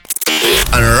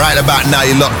And right about now,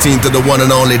 you're locked into the one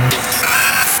and only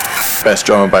best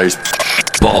drum and bass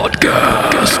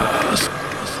podcast.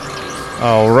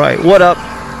 All right, what up?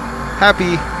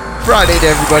 Happy Friday to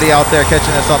everybody out there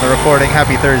catching us on the recording.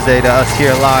 Happy Thursday to us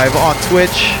here live on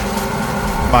Twitch.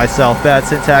 Myself, Bad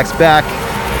Syntax, back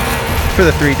for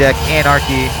the 3-deck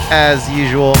Anarchy as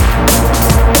usual.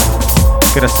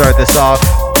 Gonna start this off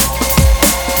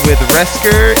with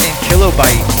Resker and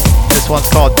Kilobyte. This one's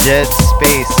called Dead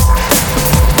Space.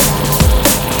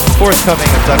 Forthcoming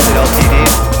Abducted LTD.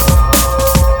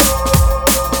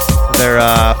 Their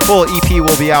full EP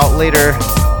will be out later.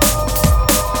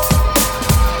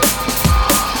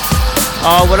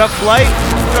 What up, Flight?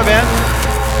 What up, man?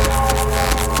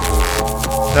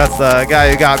 That's the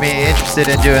guy who got me interested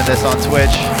in doing this on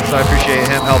Twitch, so I appreciate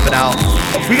him helping out.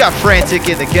 We got Phrantik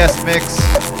in the guest mix,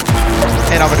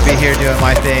 and I'm going to be here doing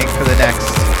my thing for the next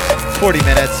 40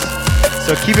 minutes.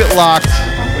 So keep it locked.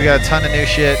 We got a ton of new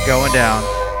shit going down.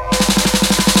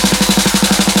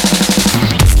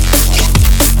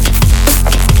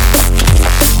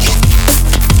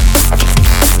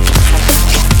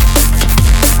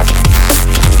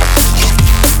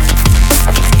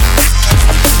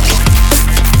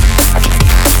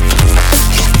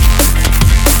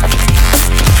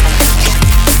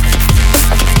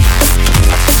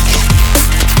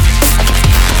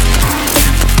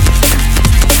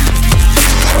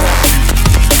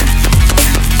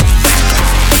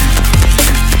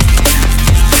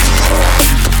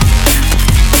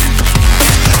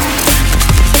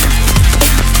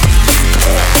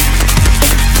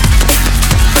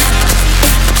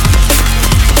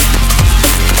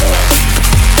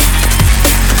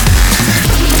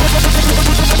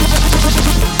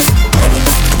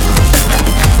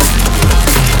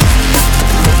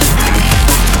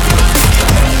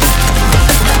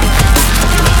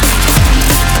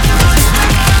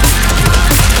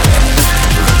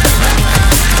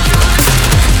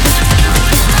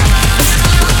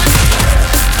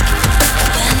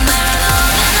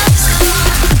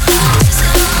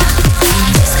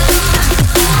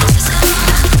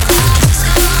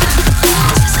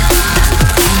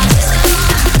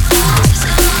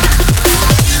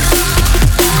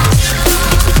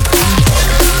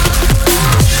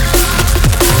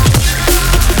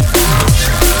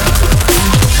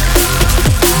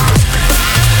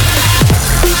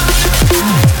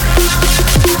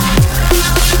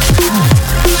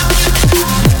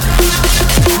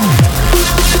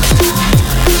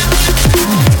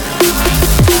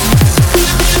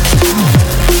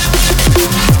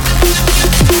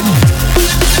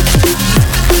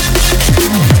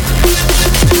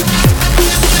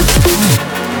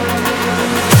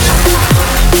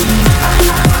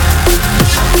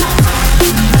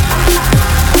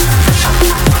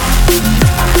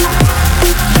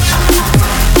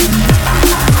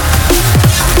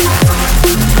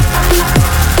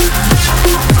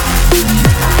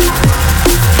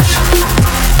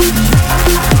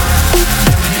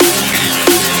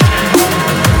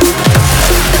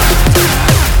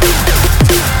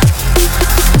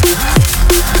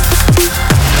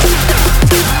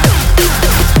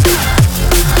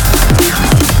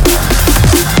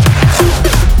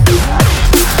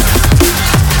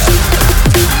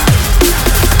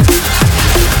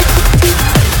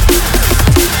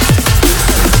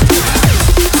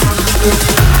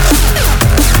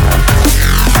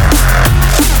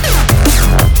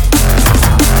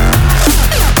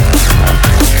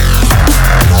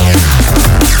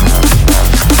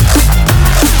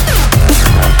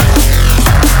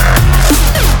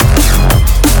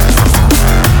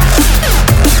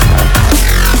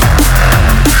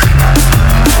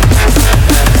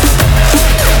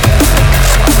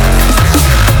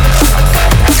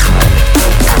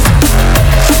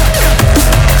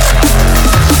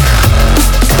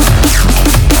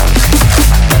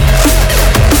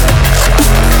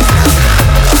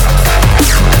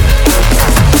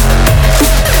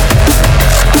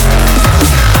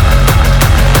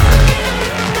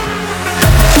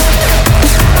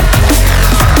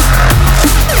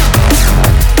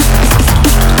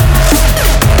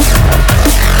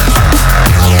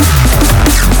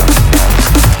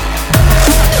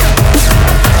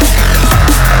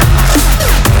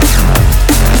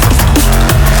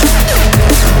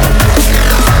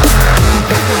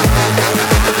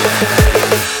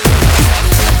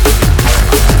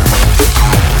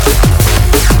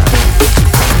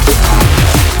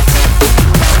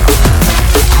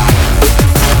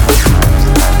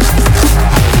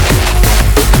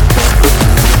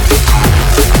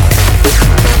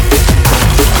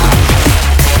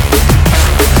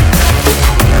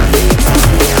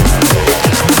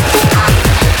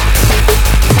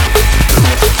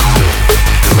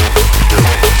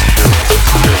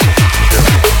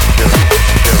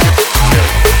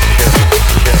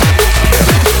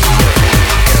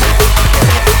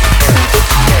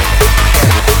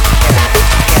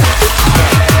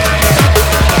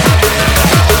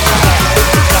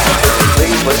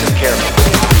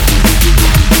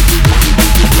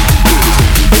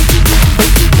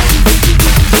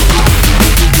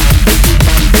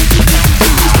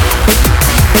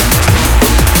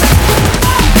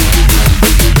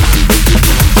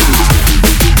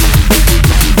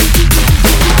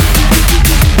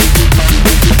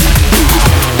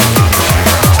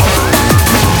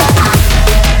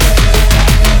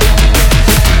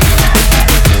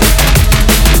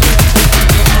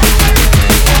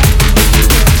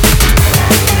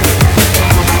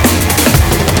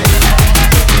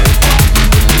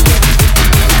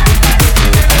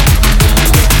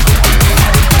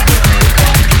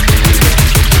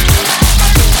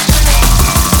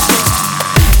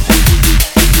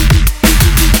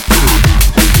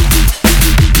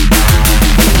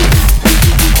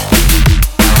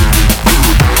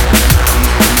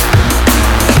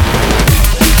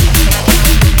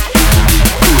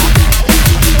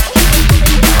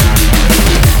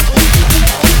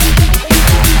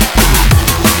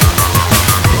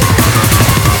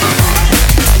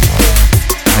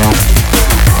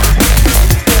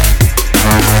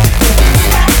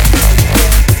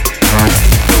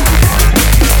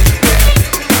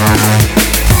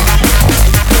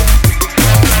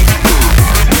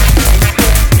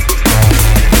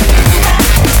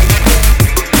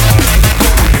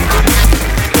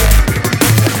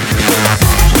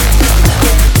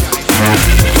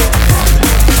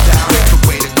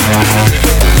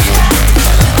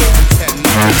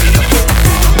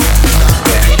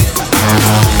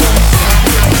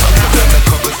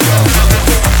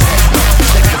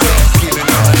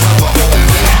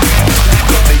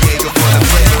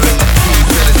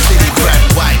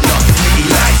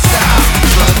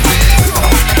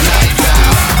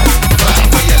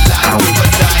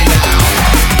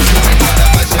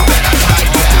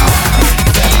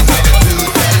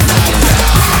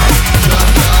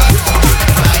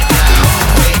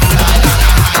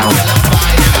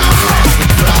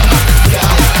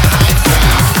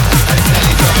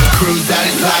 that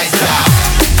it's lights out.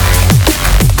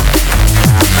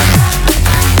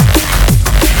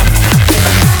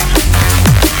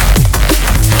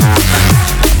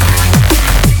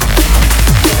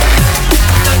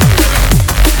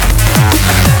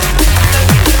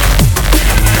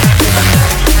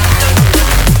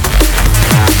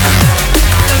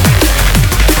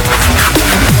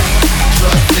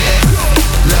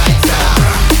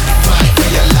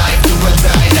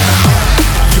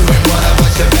 You ain't one of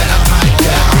us, you better pipe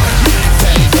down.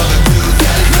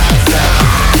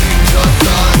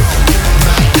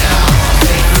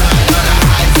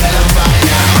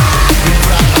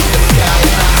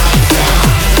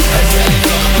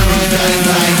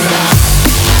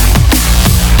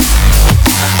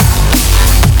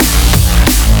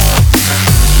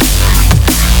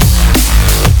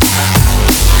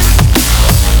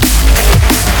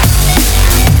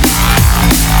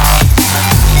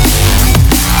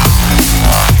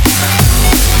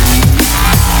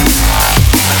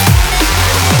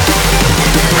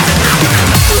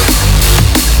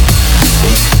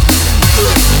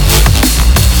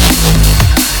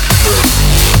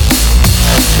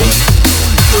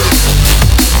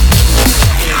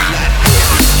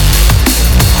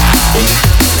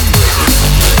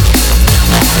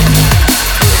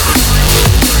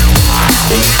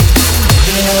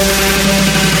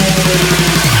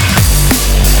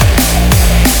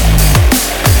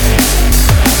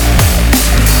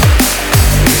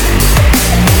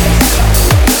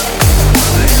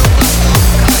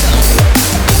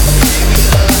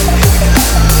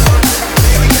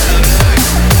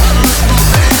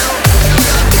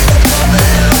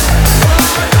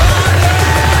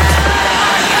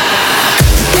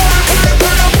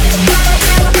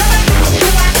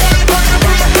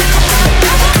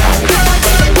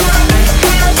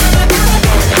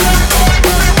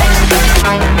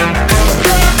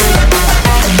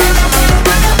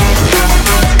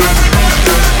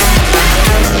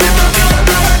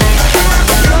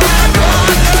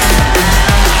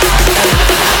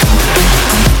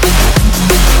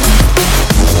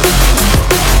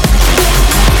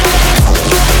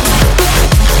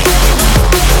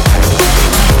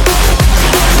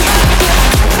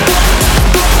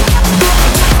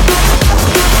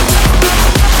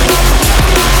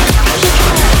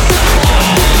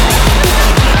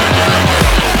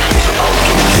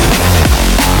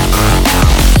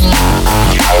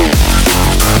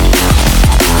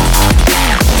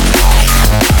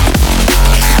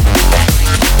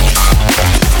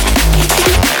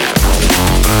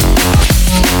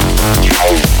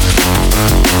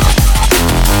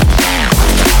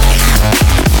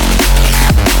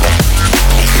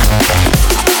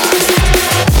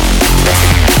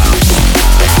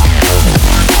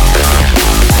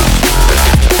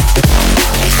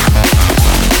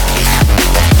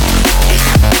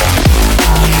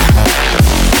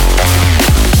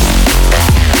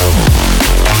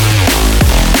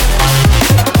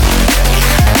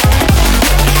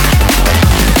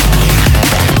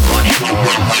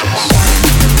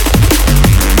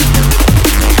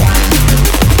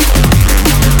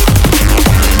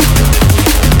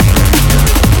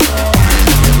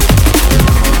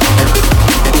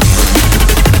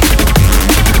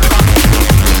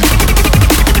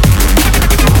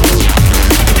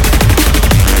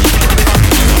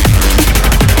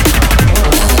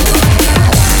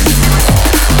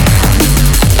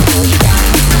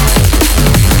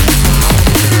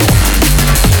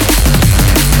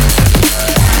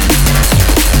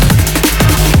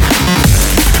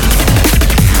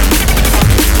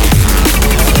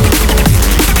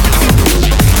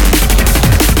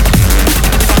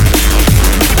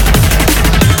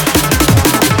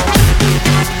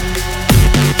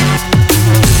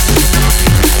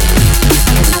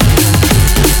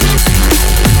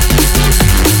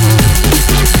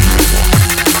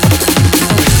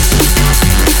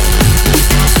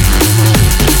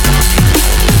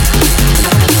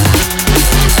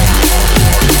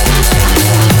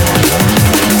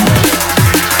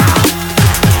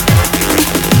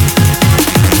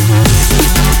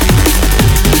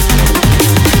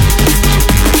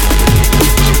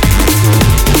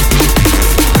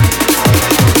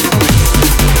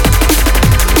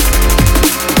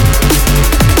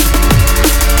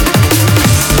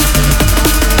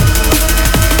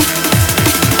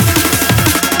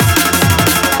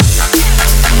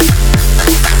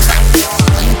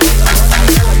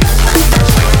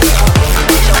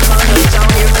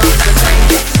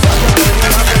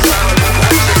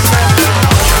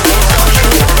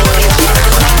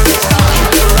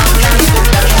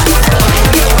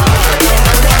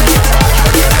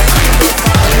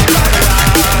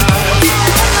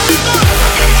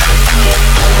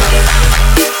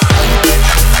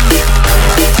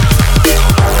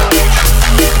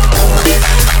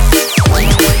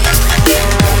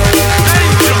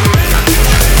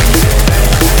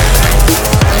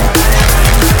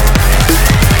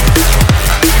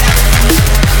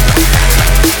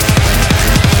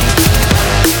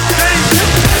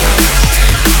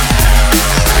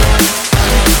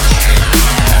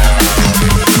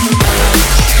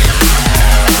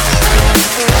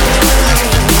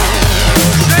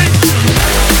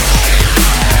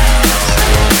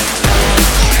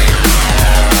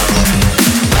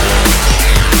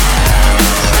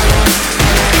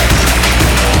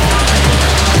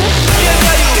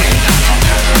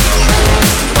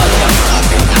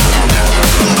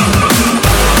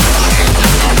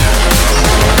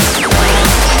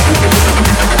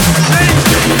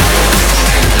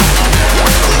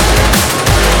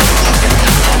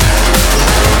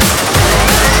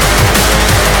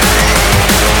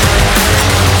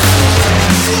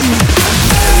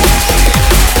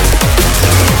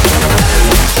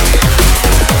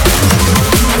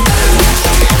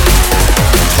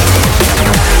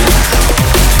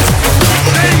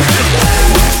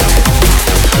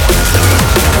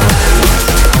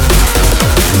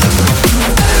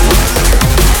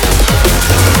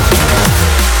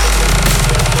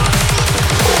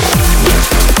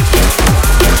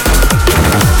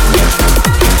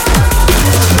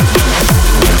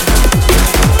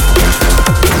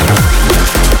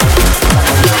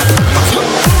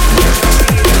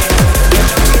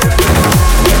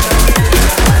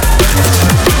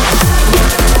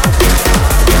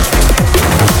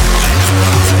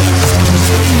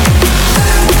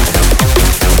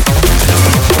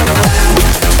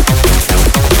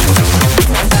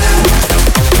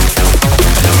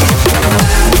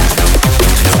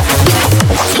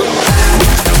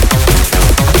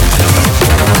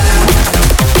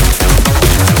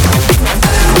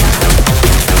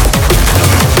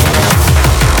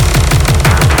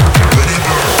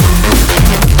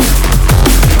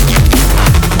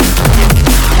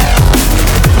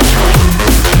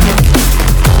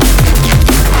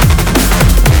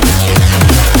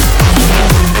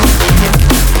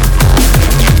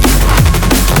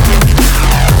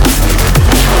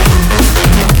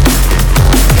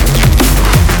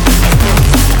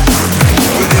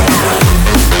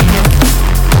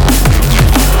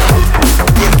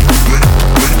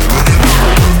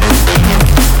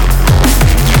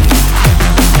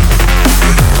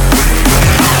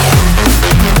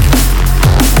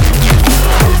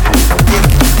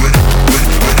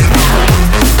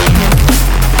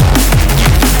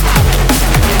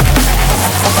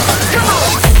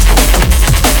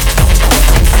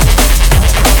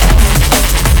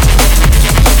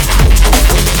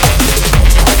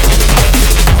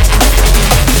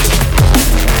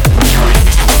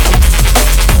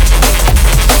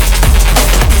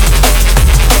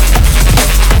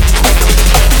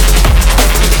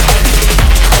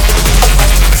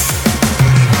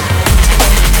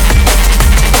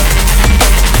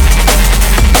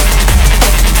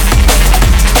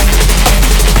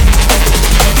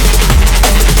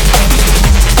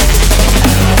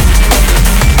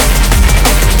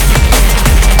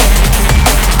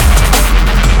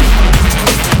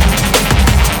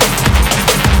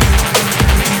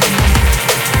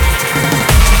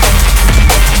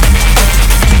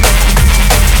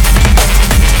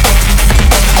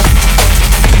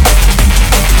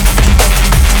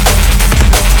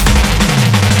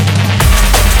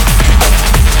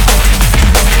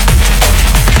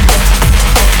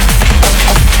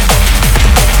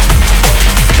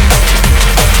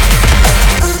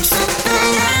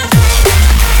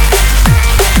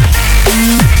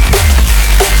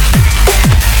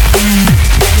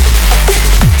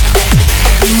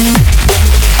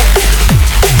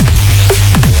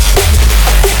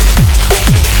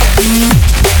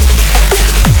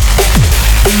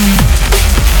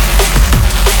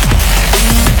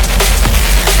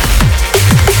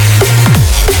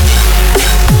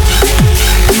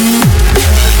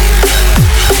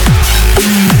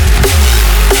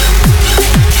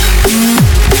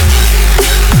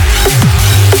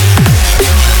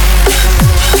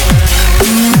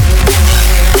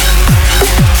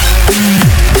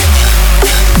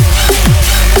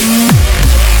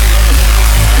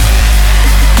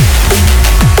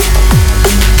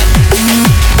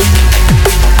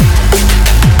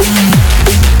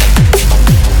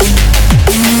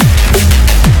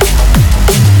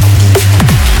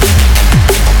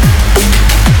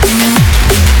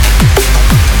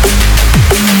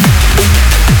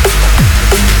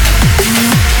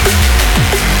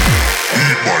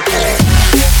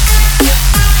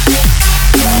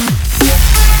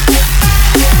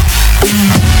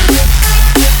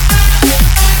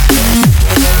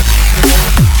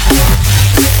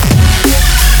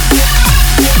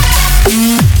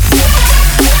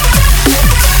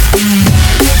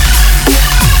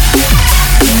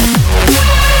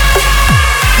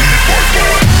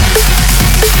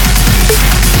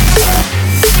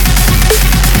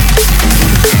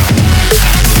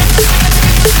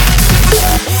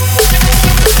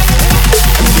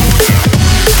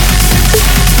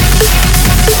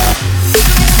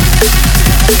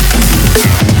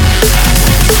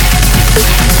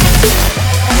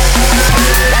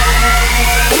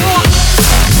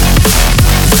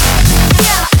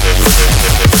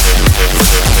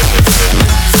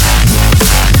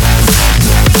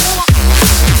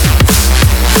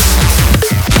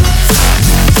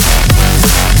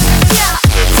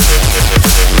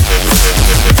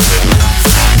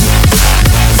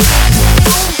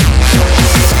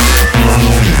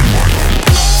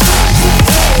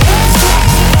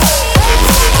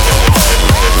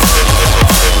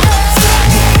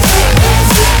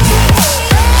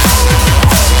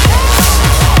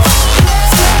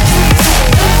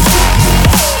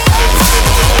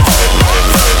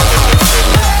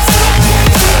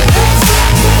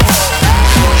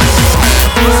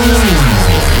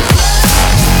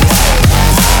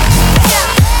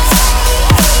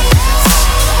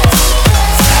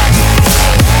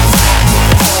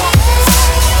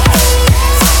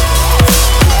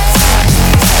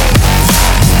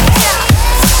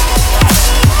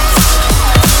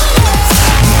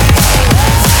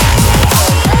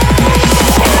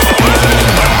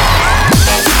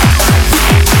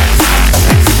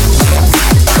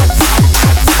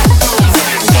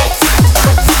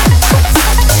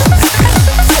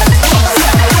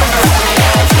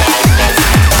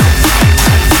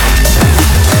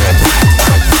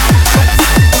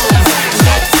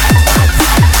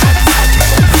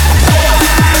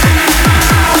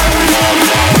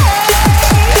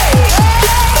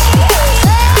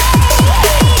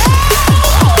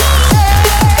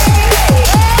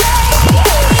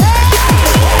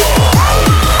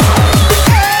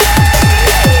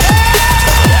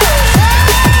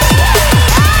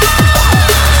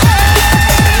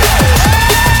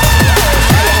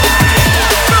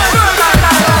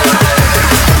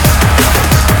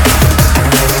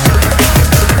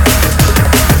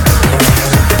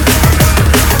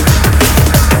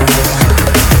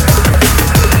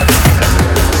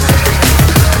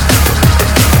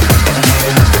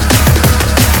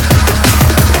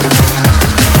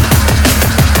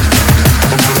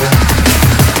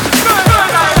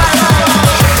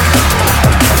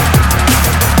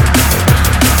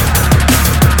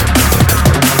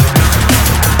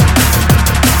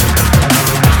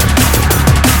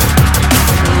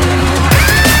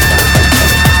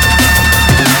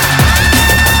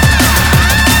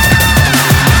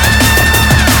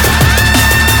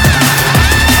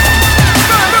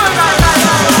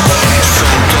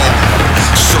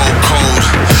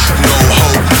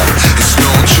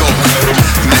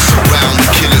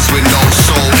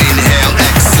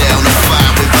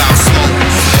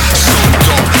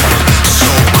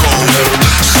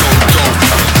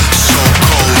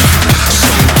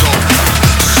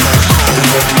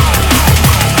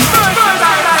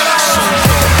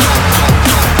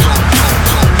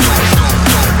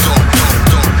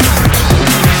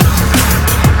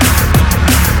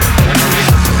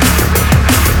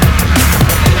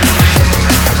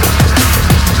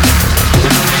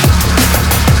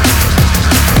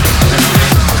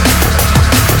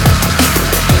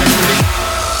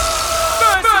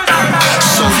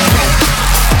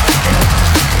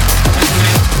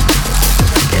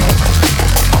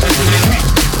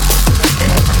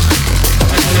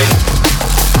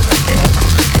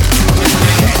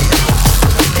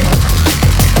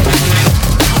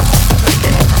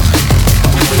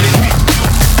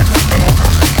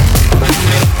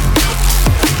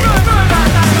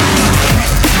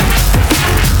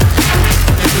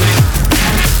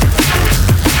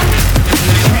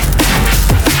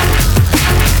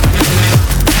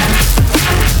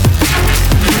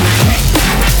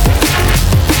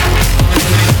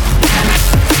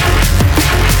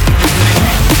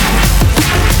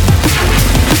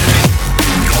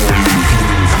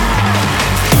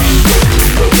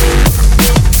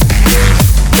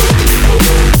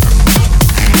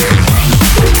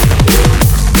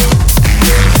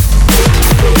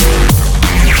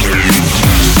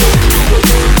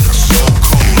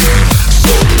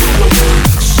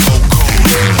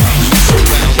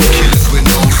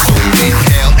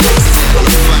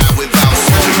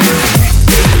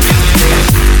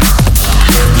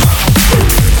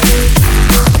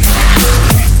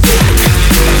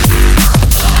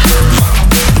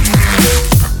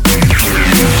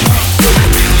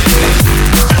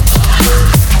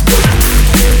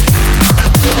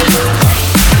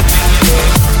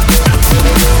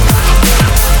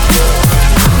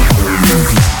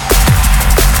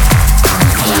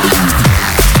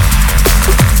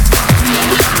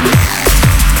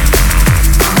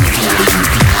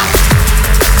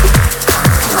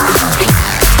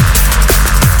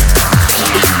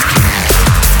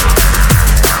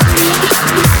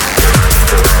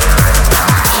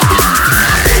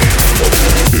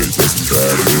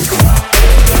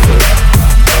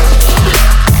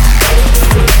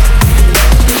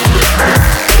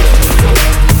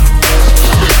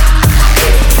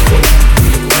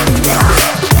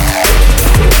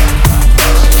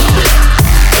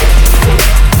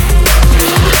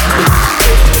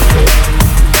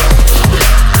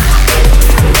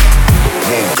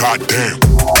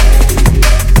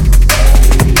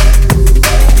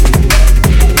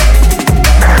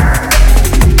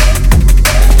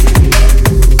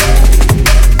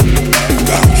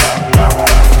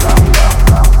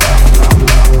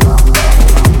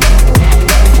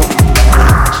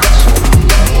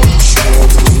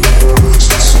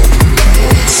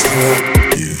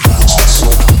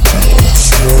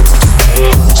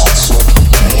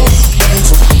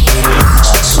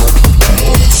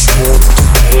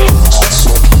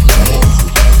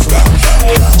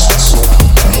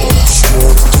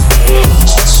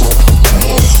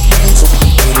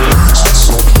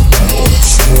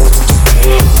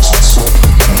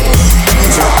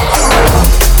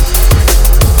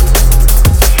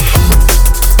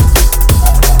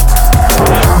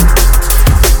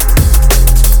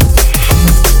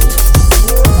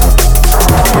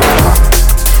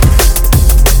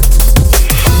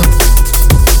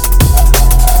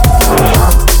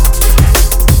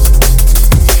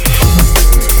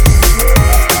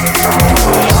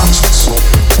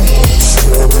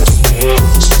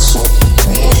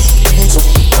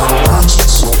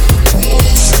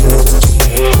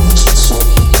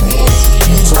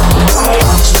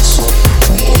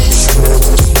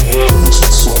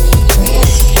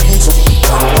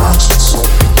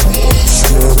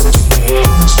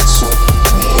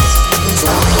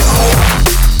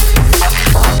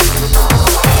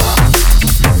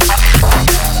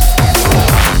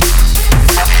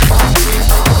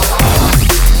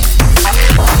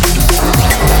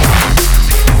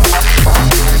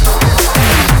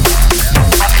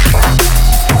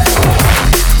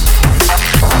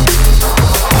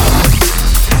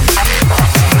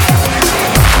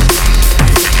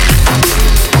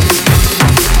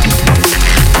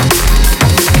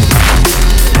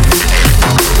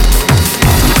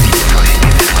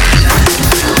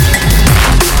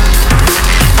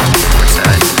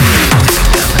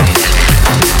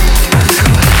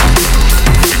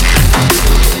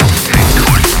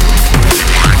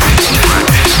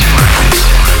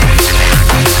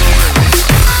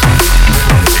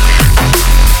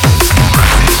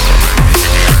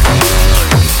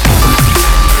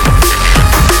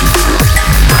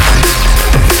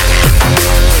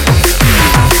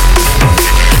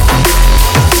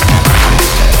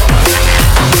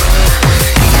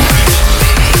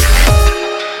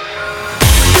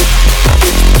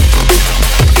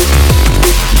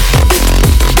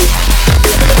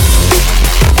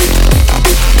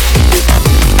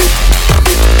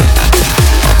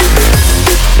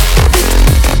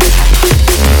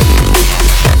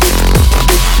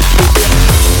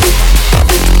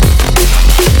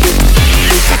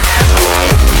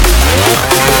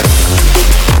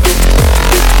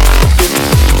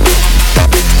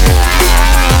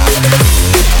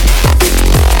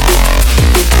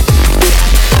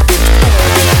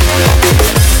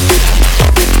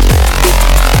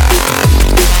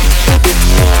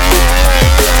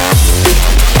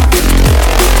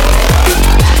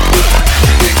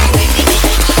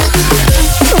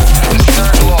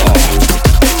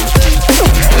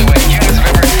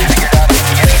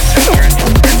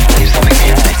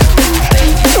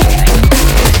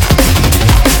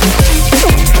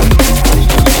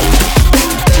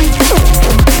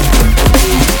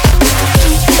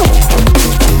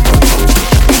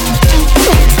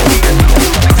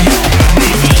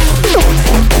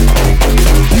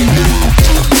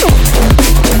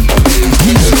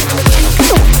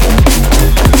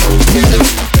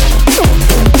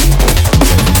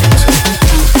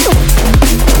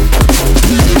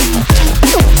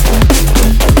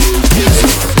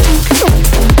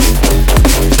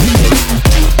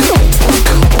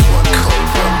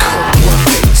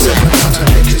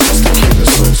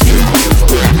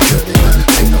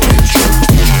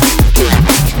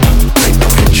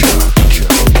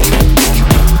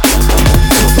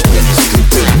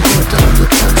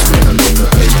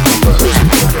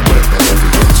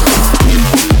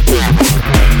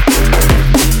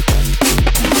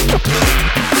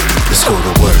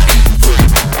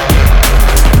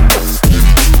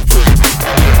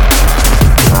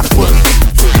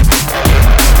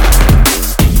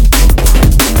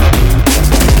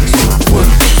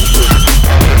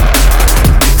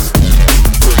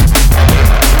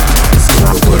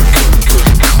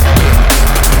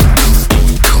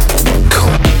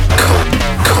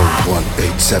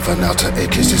 Going out to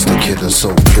acres is the killer,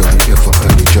 so purely here for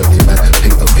early journey, man.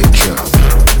 Paint a picture.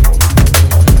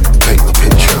 Paint a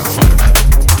picture.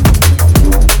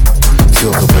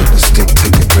 Feel the weight, the stick,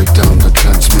 take it, break down the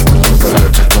transmitter.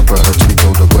 Upper hertz, we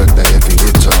go to work, the heavy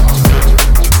hitter.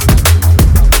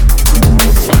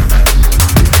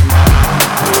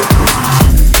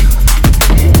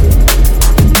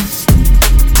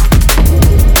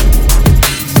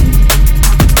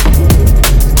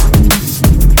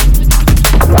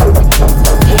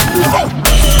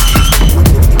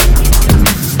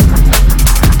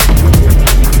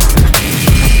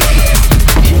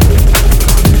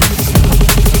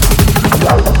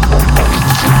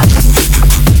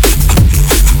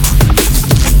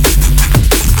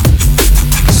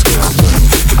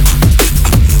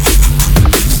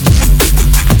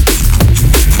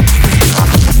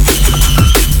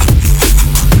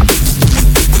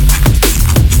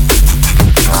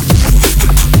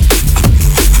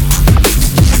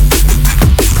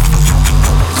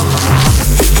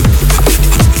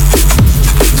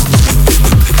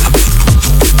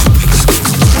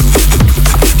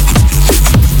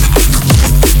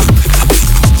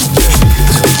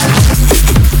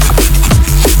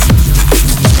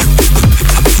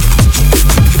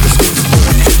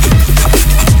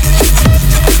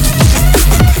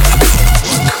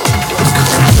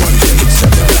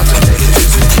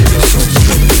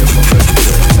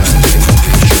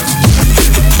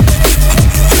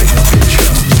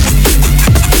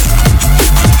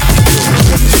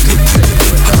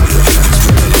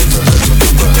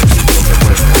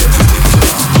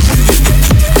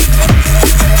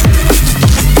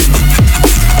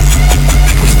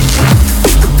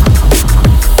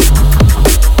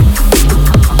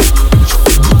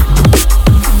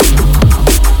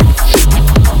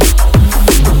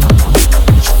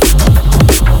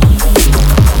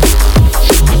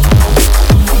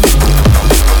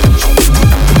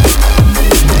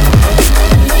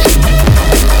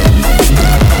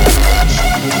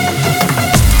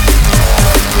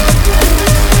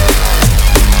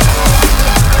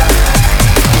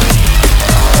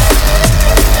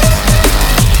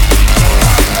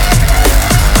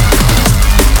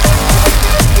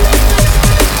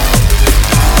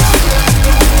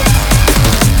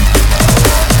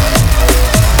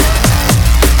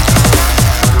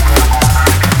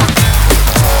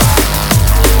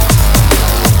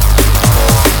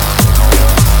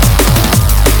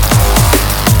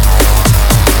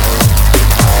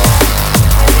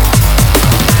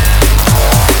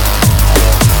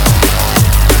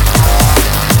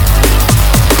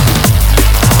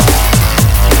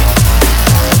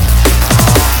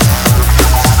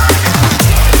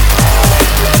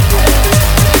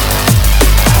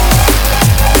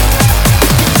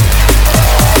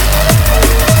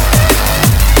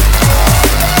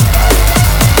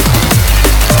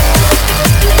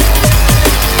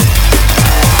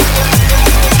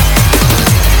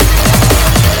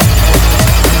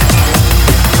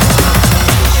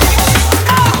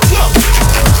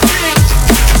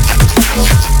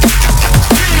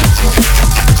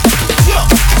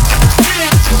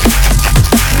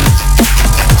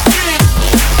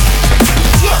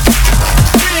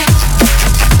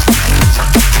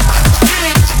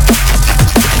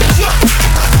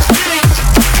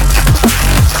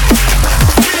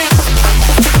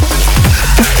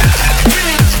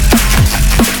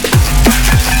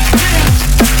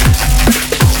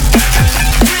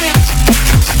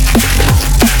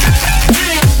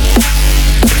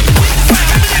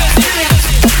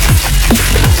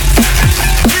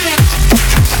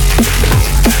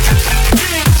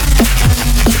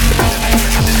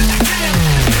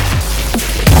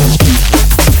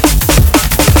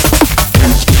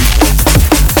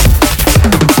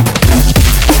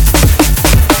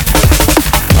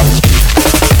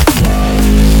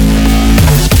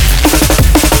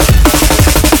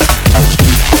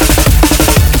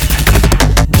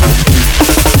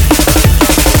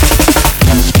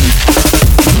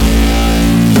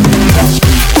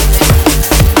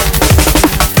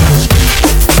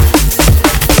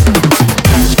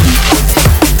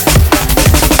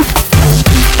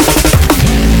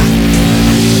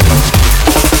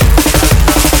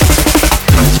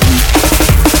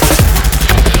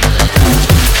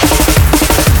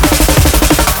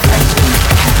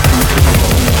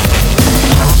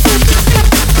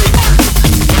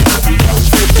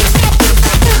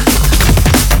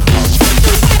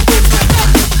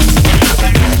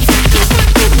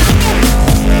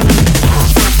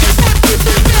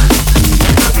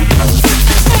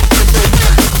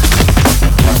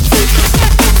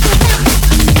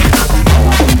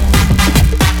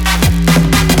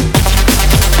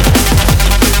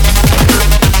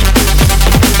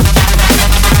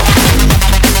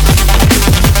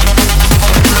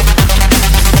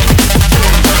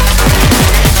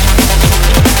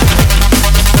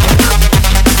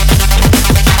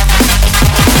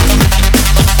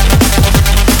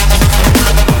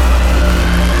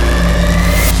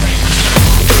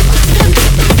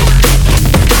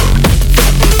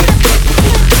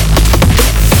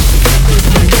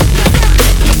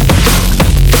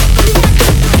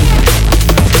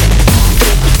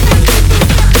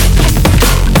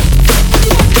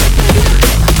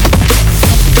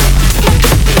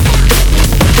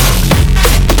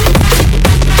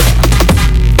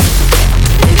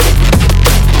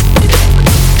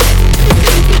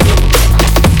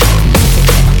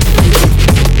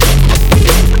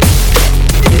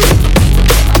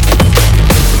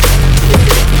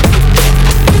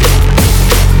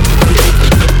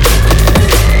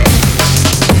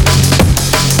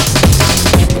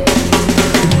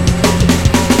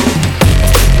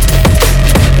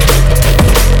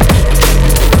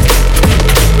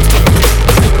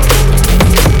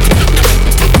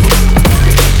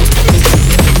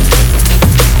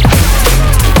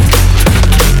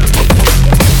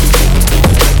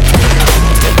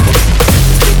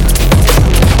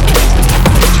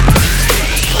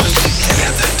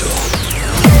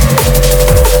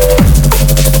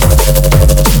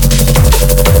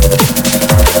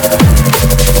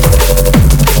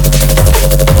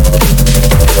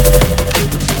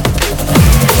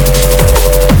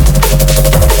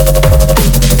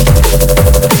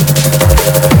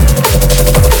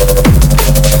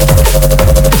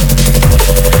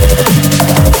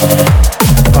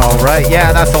 right,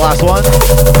 yeah, that's the last one.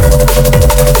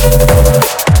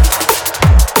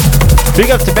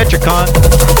 Big up to Metricon.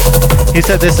 He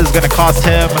said this is going to cost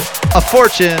him a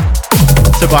fortune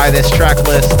to buy this track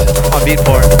list on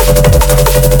Beatport.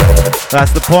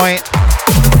 That's the point.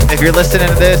 If you're listening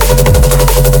to this,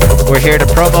 we're here to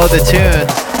promo the tunes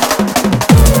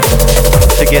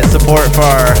to get support for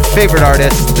our favorite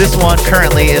artists. This one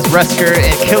currently is Resker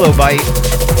and Kilobyte,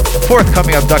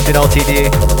 forthcoming Abducted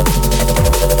LTD.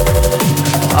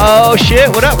 Oh shit,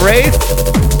 what up, Wraith?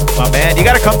 My man, you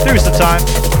gotta come through sometime.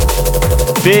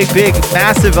 Big,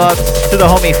 massive ups to the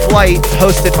homie Flight,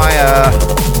 hosted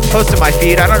my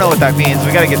feed. I don't know what that means.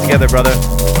 We gotta get together, brother.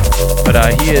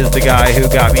 But he is the guy who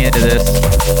got me into this.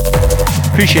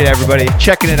 Appreciate everybody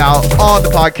checking it out on the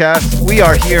podcast. We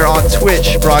are here on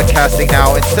Twitch broadcasting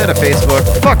now instead of Facebook.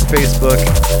 Fuck Facebook.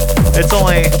 It's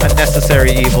only a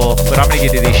necessary evil, but I'm gonna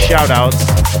give you these shout outs.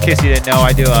 In case you didn't know,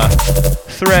 I do a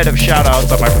thread of shout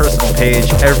outs on my personal page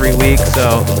every week,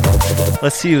 so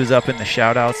let's see who's up in the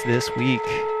shout outs this week.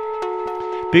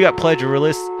 Big up Pledge of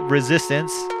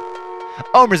Resistance.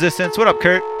 Resistance, what up,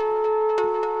 Kurt?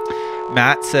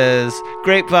 Matt says,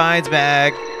 Grapevines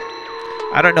Mag.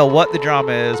 I don't know what the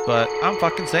drama is, but I'm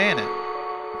fucking saying it.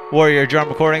 Warrior Drum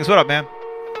Recordings, what up, man?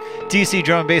 DC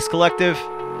Drum and Bass Collective.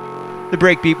 The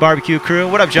Breakbeat Barbecue Crew,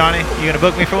 what up, Johnny? You gonna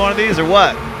book me for one of these or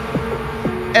what?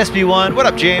 SB1, what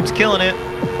up, James? Killing it.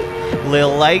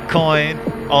 Lil Litecoin.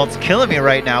 Oh, it's killing me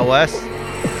right now, Wes.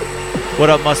 What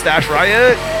up, Mustache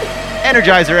Riot?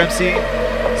 Energizer MC.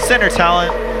 Center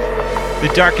Talent. The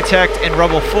Darkitect and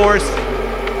Rubble Force.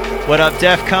 What up,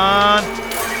 Defcon?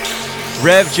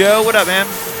 Rev Joe, what up, man?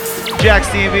 Jack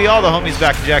Stevie, all the homies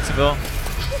back in Jacksonville.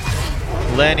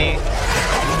 Lenny.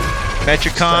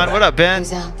 Metricon, what up, Ben?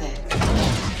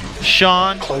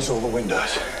 Sean. Close all the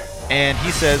windows. And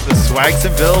he says the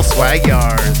Swagsonville Swag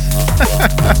Yards.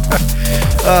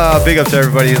 Big up to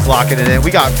everybody who's locking it in.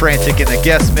 We got Phrantik in the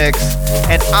guest mix.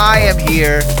 And I am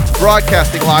here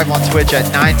broadcasting live on Twitch at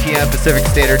 9 p.m. Pacific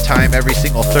Standard Time every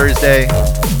single Thursday.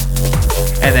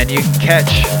 And then you can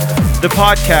catch the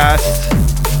podcast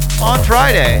on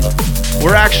Friday.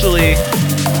 We're actually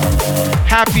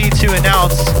happy to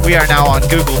announce we are now on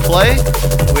Google Play.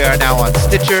 We are now on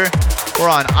Stitcher. We're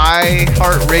on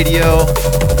iHeartRadio.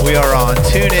 We are on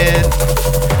TuneIn.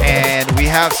 And we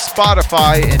have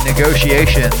Spotify in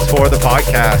negotiations for the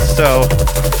podcast. So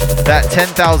that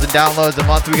 10,000 downloads a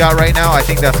month we got right now, I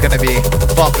think that's going to be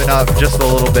bumping up just a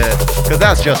little bit. Because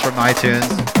that's just from iTunes.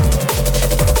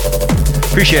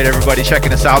 Appreciate everybody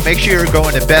checking us out. Make sure you're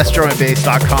going to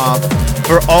bestdrumandbass.com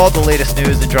for all the latest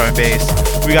news in drum and bass.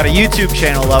 We got a YouTube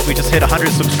channel up. We just hit 100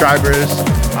 subscribers.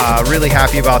 Really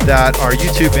happy about that. Our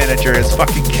YouTube manager is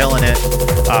fucking killing it.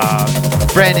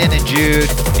 Brandon and Jude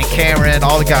and Cameron,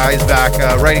 all the guys back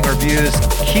writing reviews,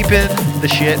 keeping the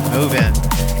shit moving.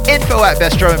 Info at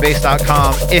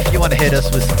bestdrumandbass.com if you want to hit us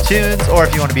with some tunes or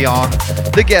if you want to be on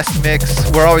the guest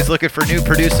mix. We're always looking for new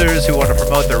producers who want to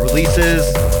promote their releases.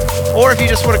 Or if you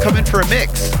just want to come in for a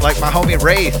mix, like my homie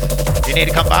Wraith, you need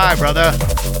to come by, brother.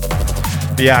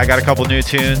 But yeah, I got a couple new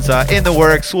tunes in the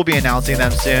works. We'll be announcing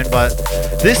them soon, but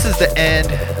this is the end.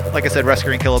 Like I said,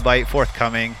 Resker and Kilobyte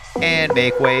forthcoming, and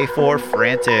make way for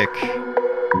Phrantik.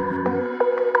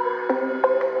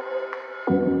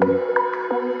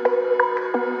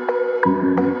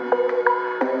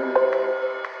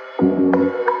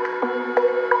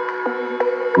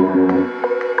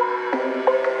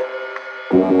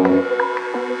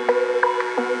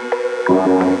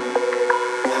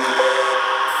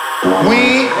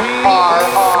 We are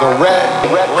the Red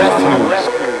Refuge.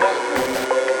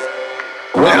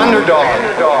 The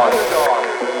underdog.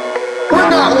 We're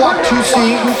not what you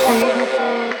see.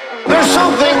 There's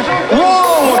something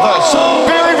wrong with us.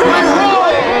 Very, very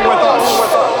wrong with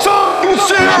us. Something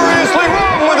seriously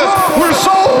wrong with us. We're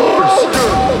souls.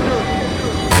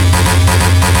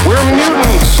 We're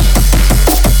mutants.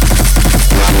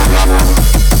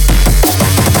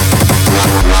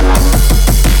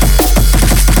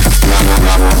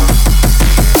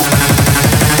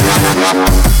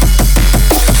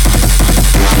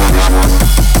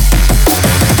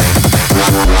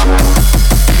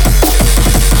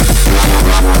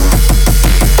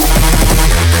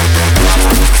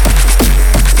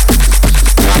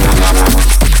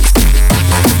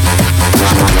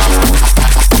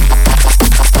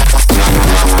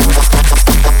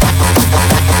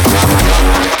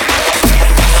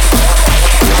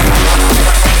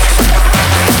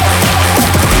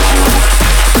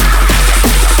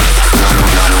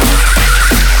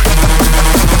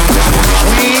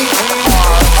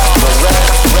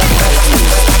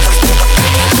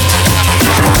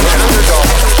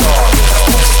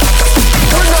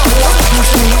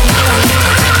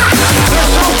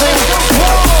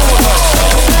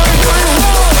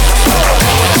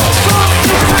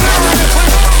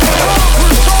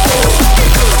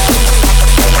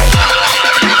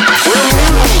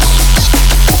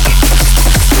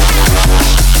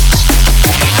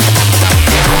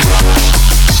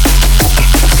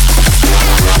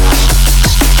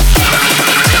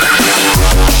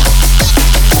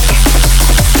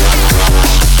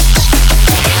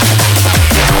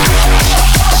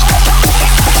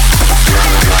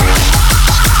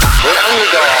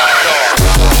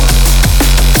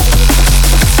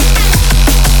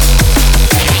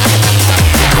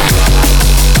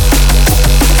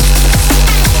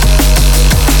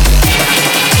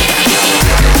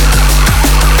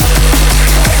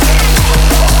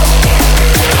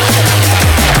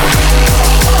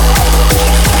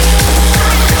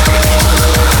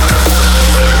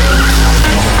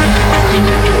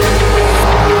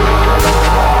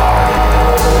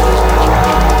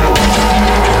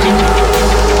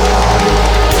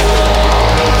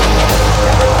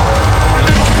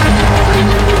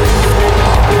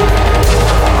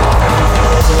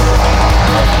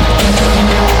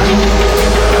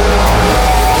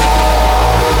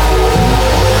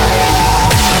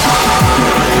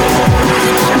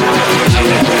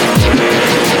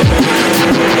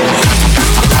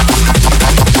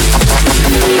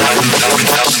 Every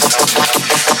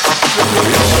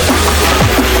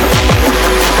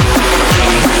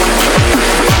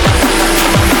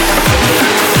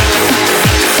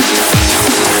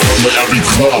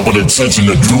club with intention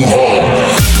to do harm.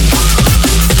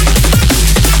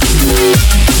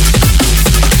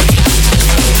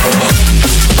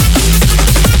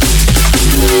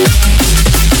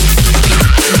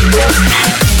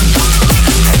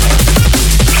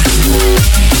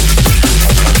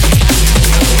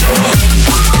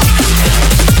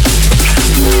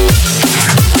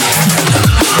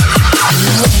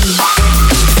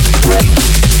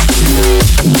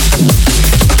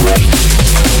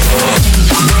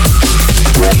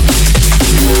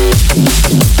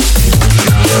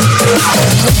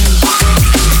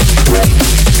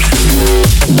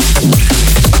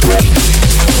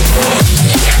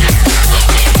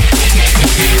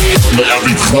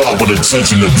 Every club with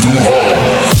intention to do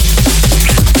harm.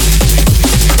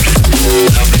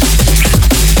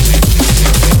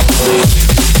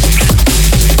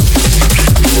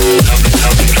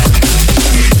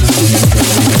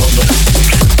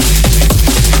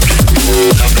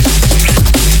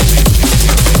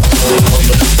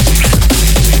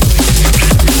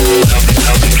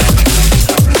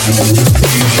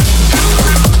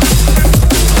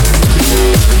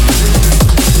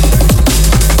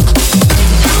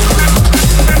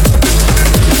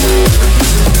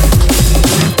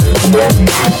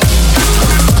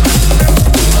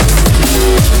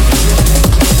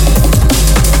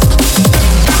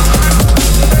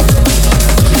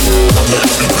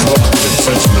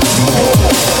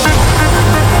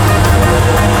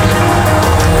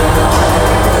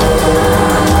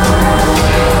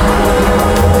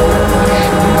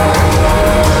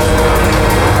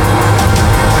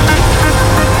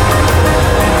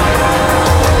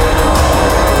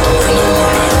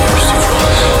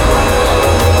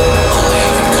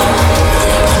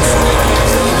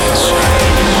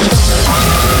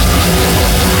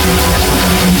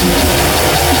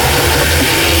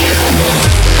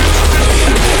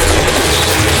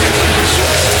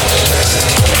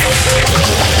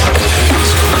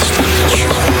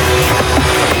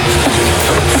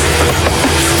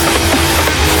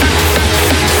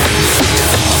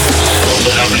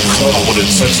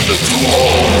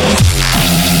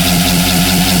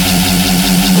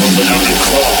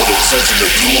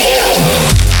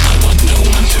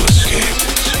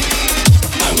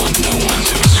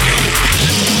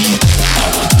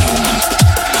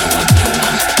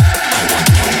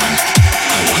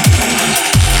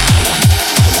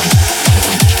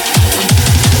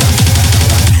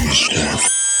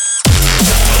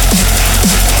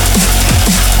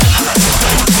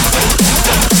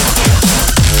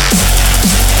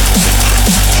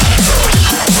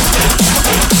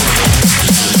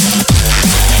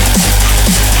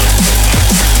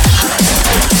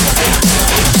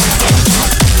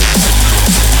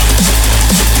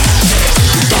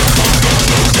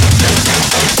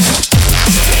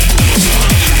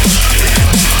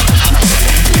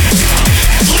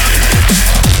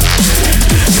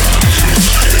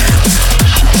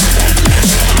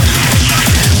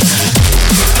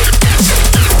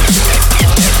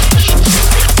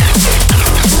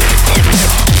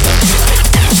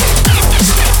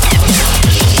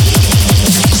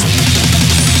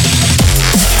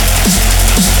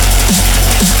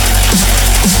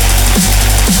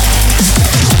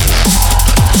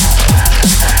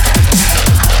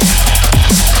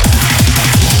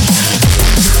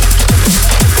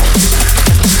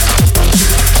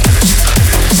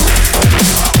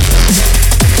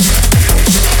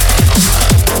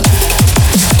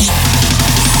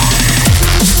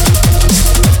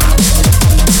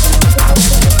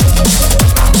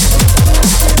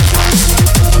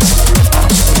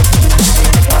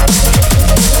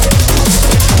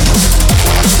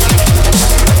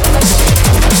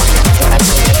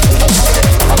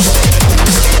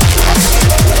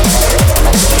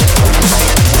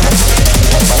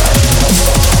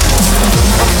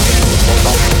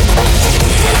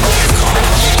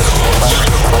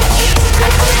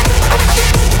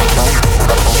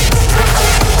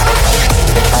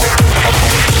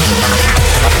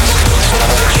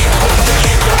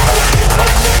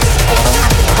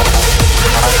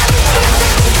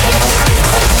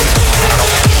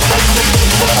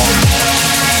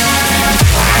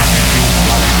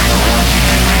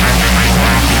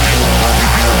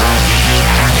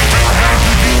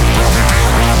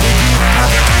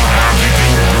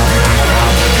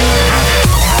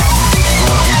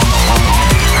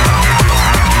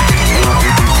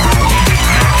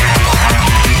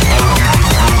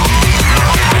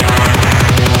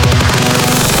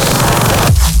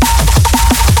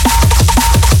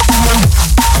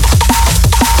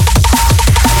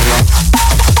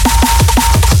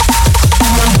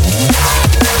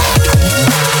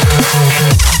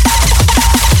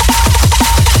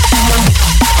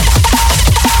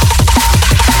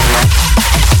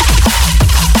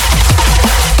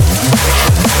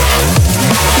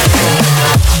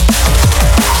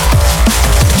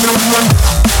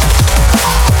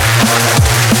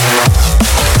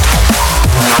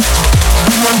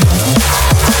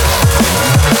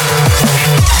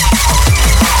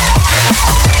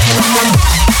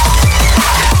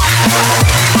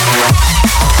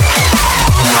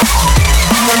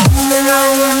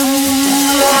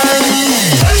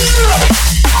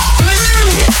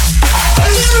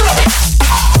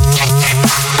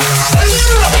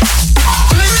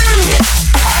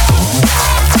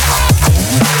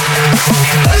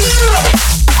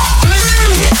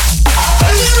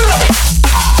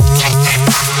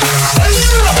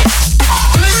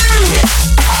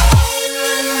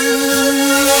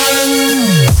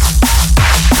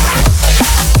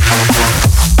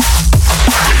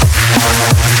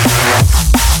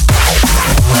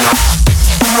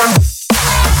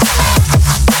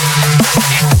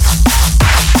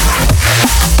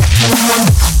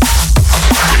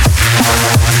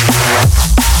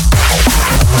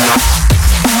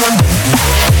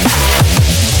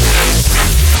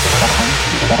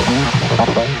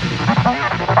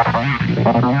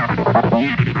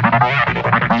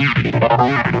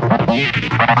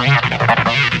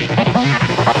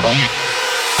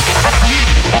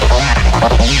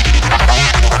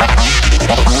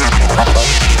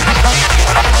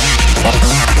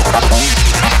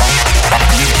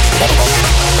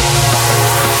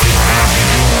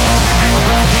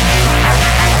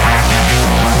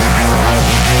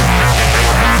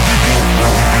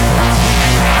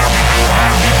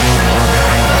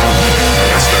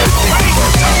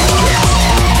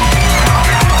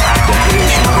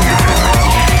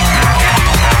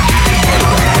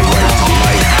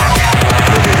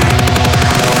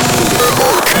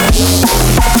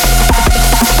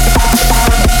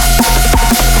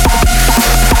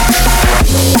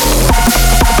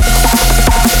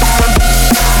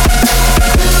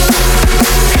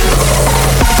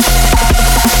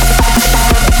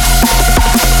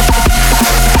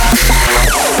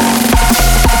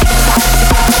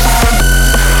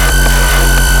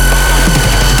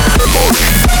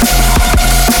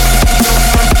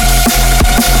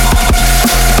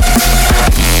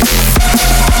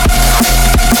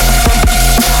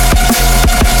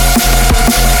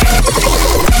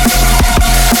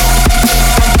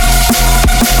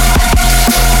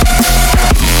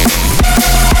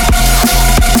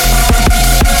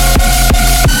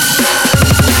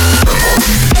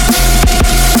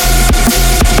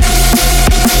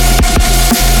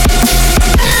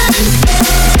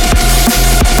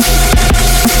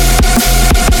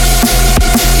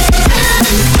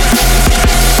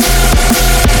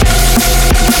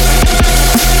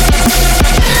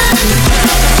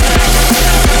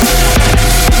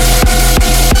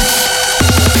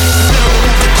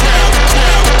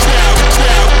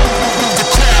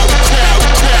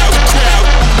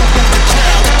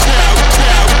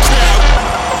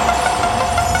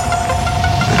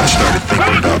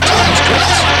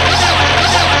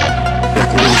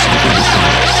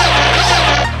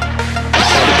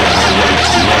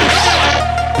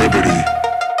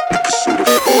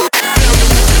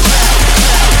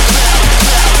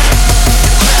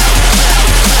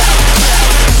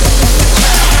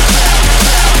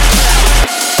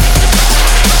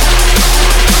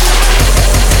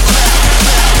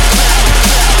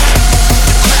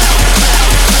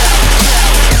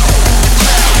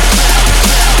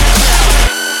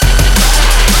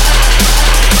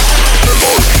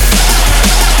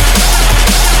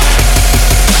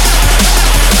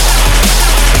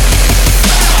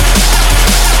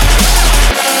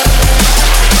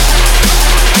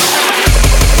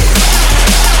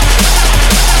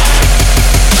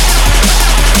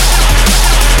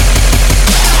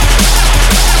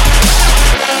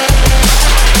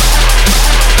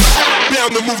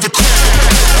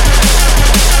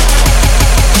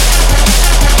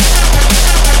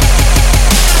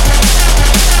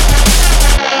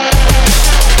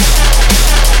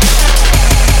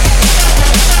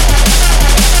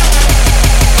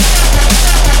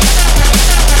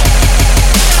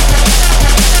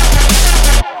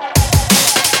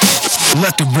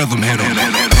 Let the rhythm hit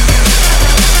 'em.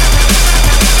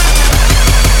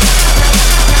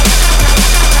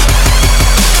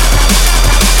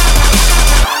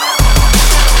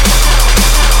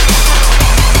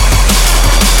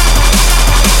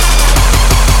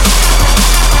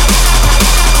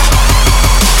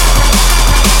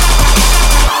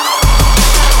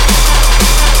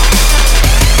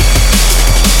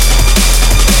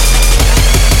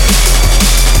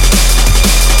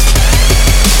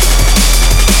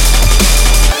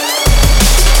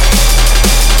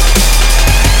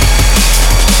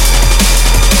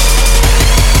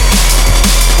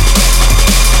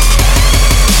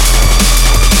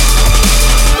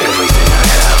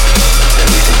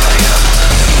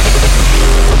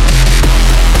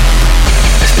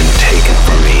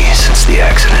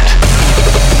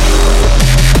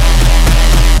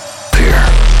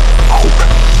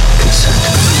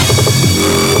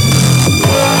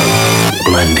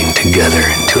 together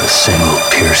into a single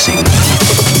piercing,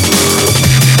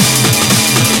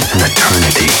 an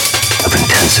eternity of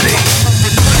intensity.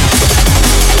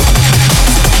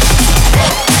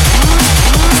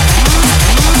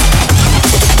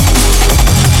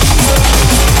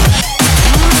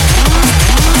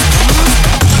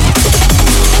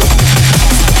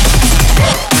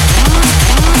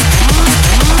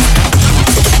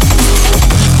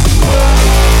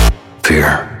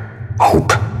 Fear,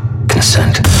 hope,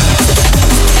 consent.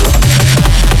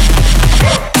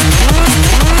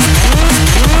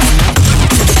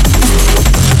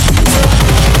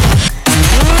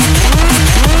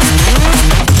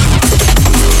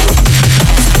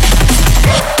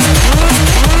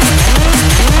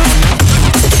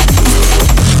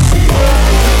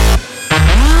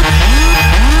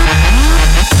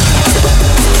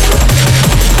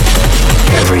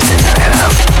 Everything I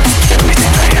have,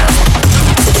 everything I am.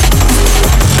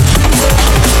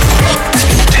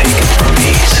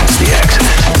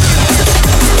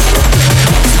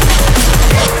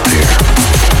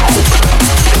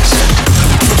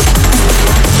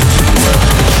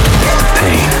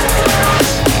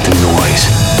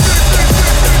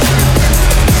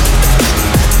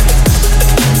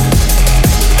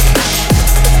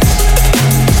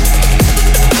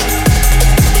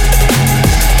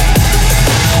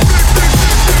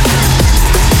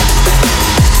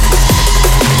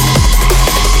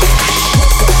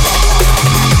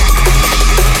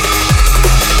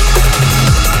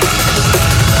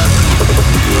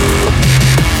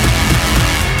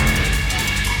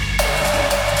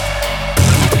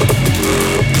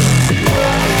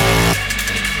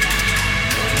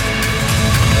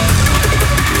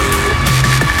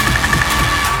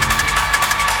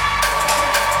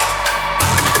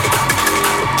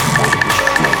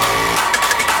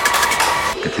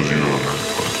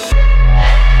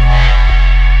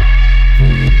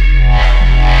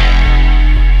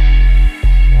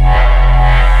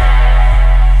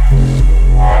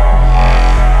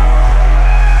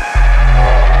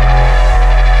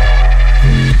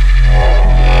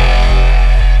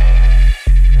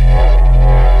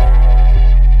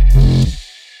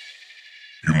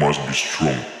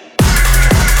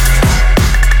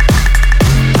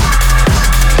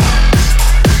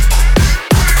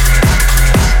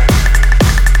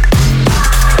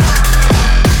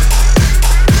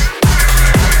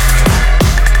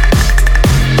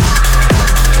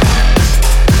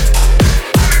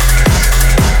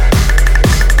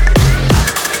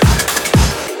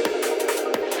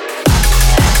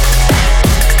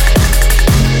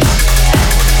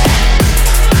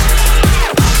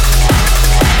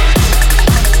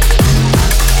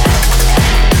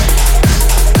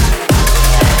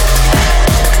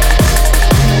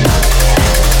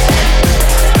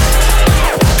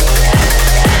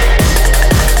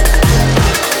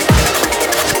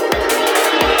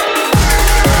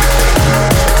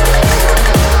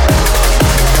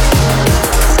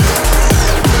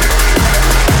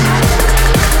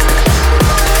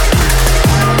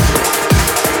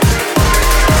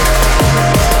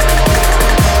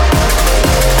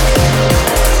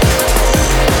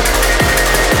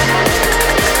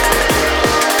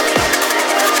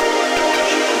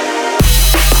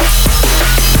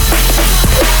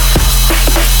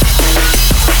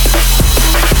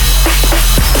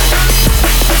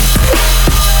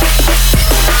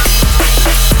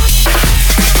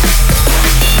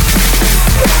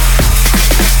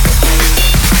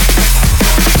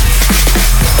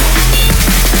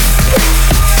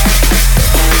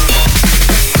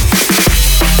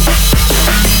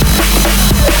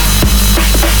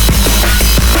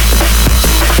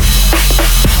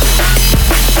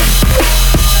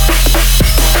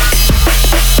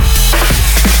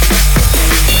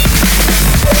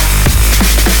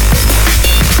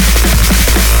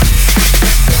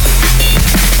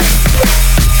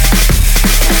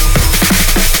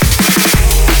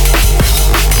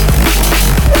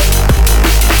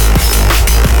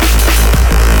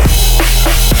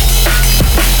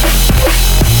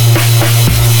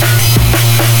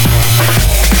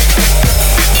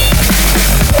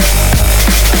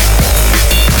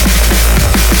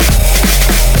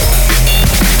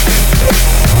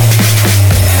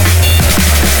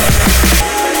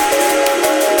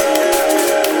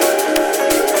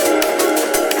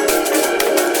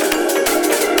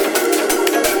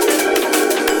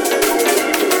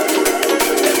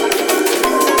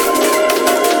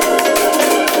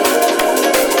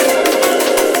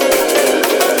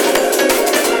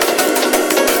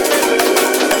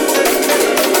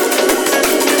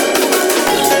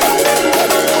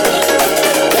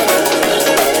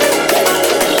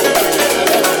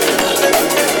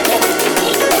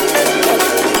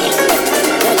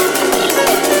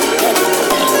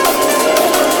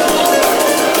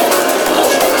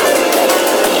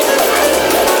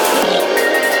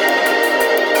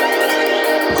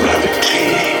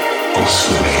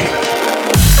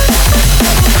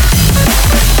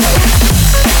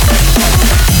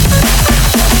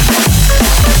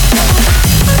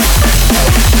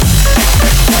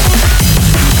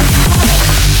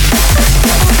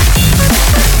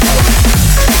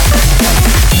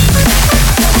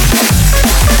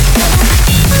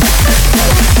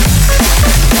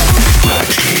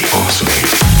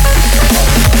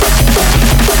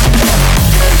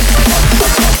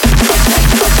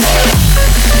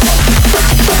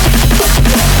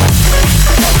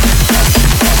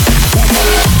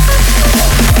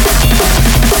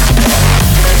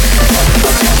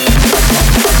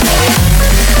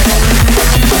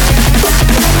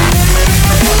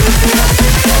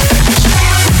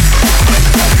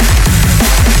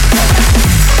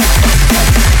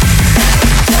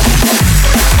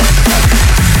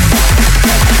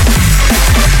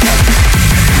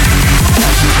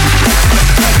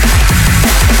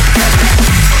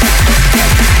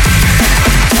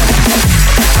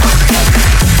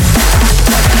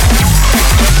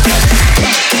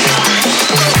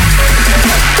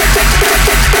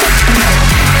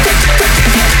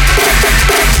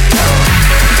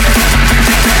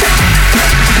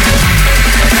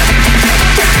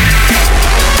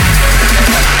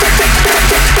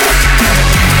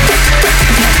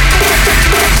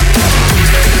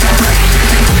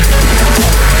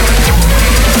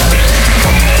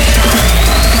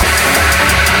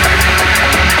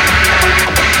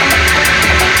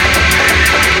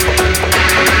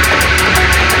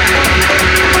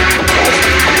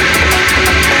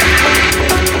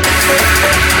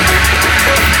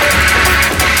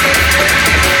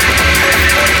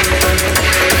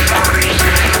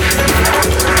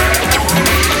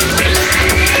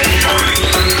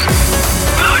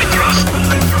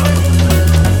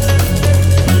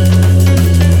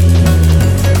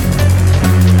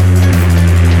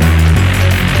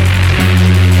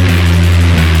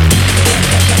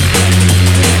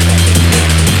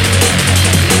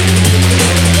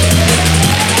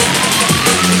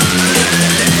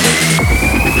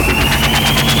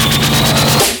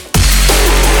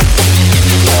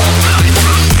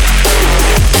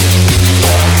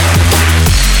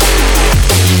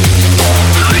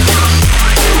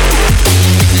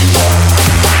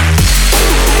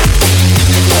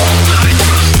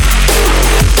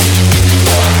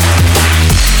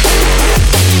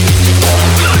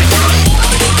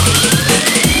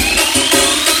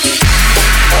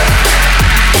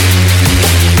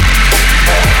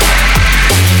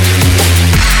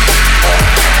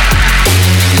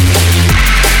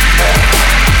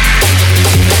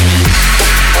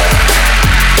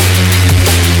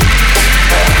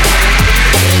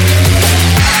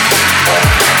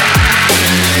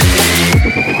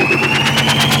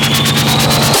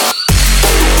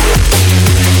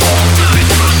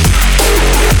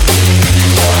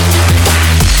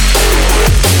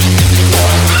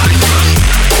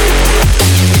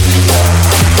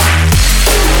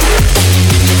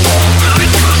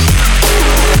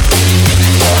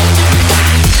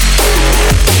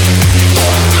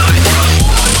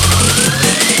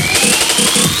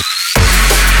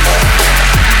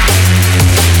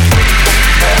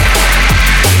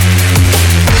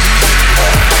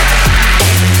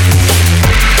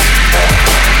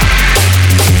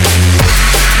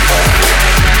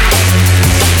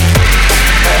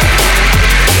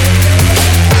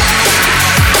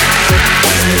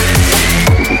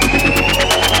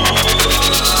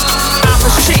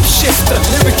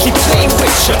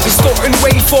 Distorting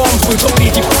waveforms with only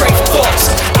depraved thoughts.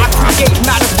 I create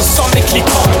matter for sonically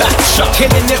combat shock,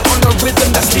 killing it on a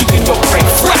rhythm that's leaving your brain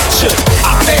fractured.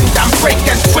 I bend and break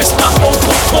and twist my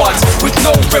vocal cords with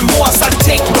no remorse. I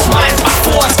take no mind by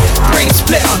force. Brain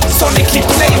splitter, sonically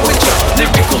play with your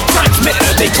lyrical transmitter.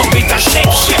 They call me the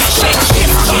shapeshifter.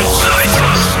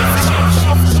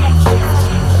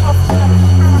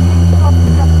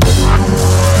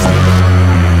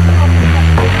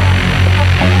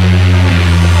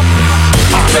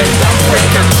 Bend and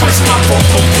break and twist my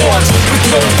vocal cords with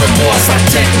no remorse. I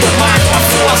take the mind by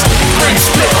force. Brain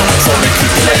splitter,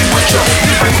 sonically play with your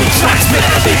lyrical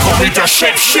transmitter. They call me the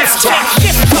shapeshifter.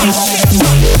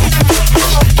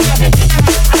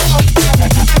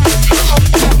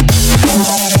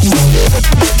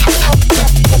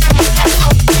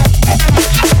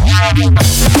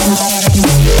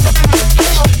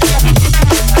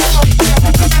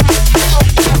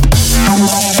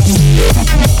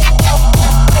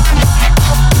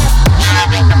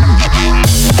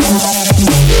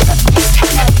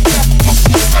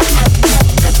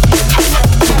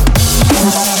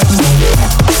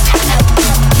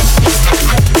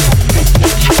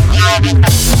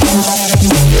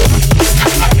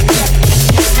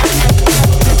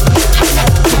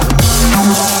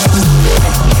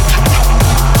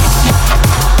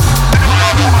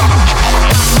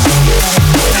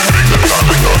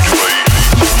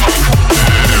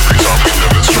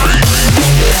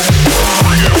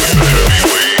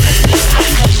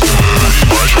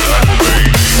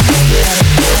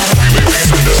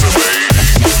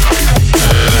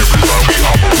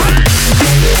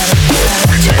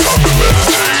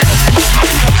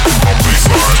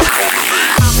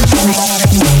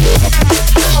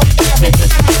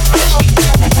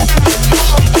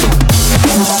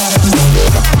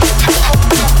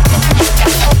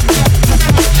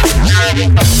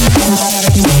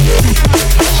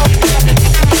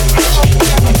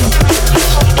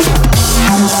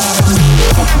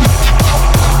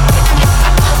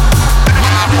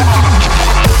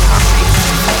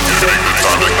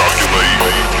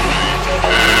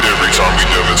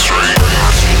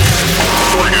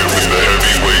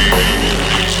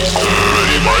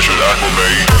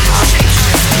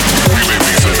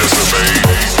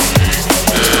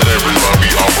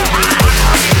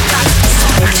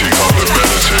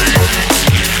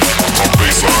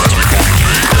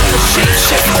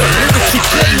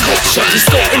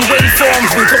 Distorting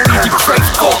waveforms with only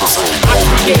depraved thoughts. I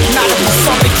create madness,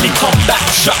 sonically combat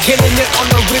shot, killing it on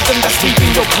a rhythm that's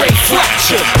leaving your brain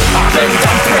fractured. I bend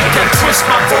and break and twist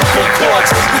my vocal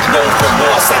cords with no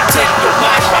remorse. I take your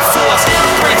mind by force.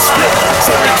 Brain split,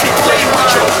 sonically play with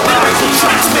your lyrical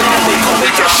transmit, and they gon'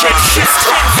 make your shit shift.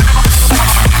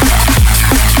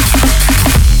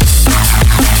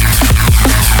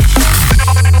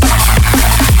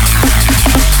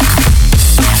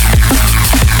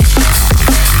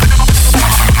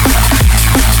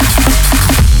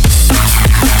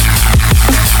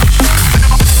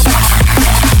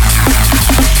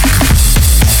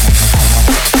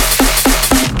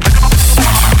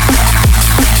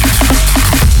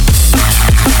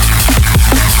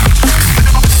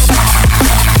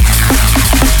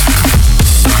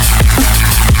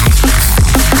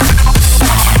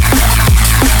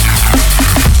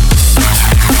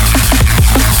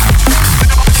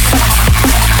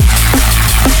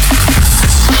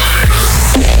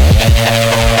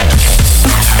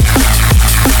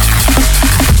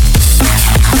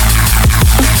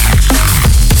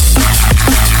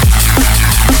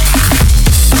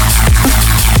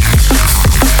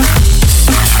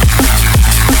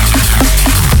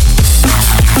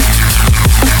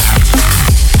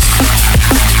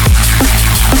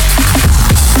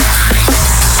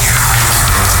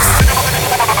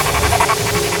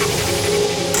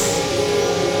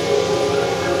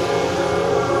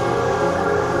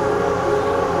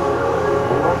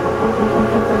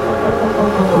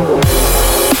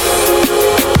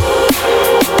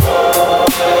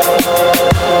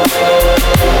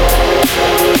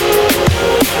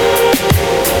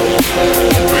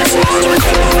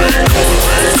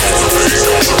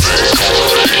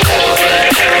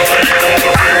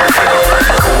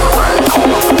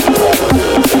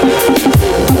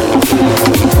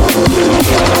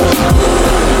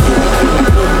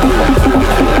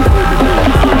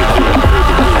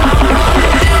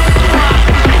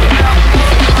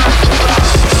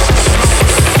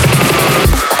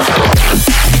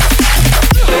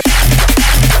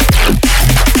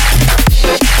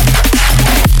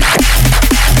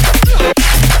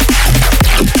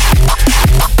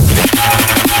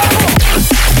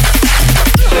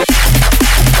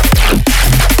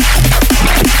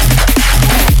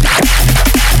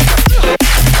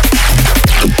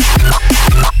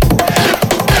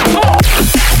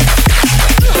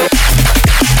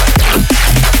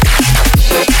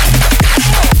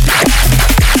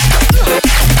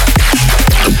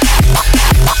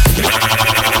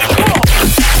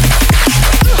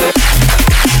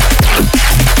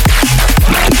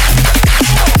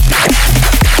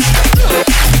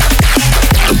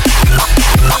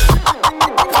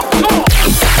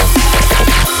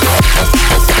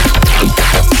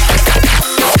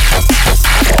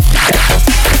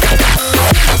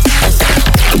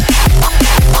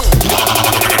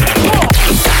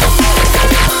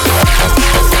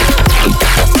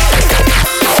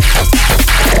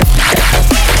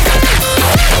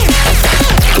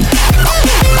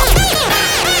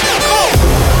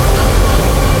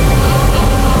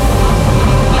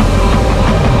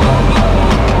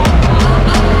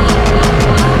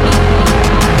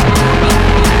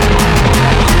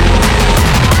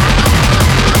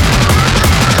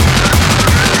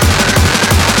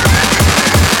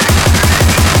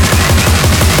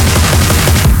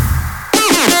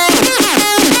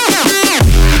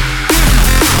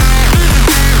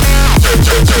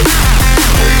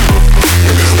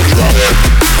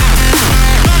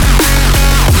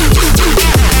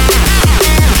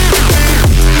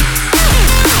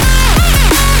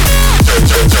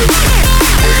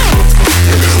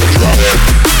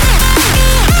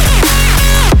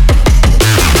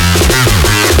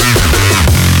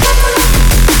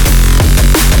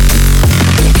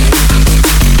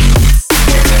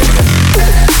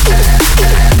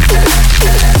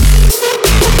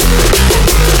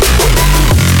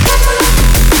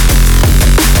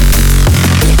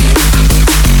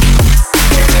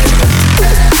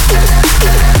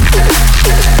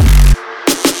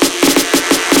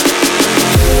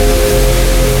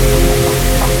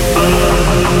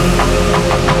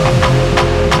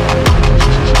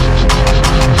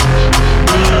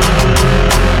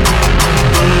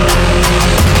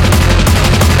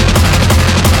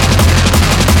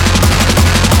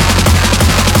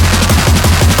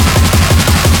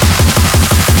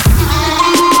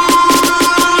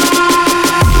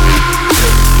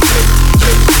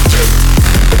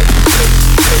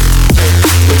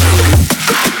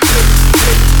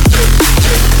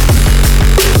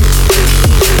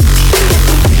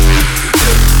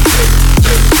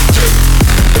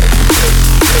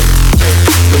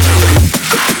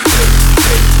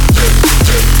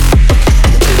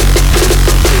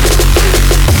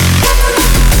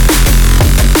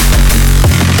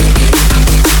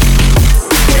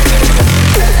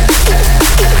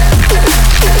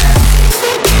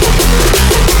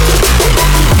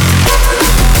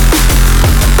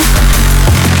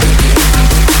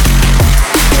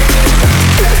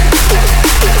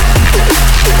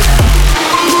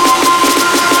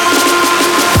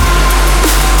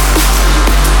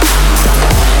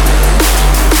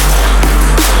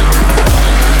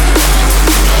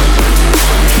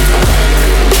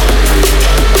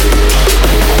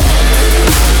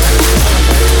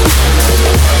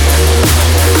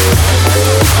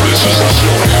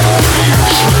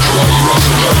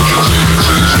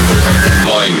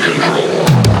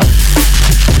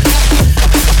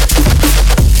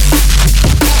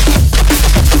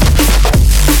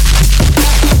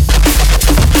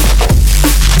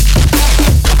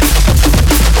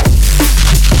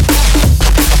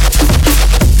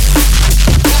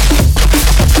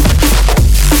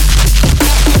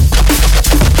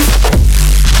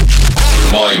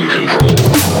 mind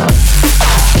control.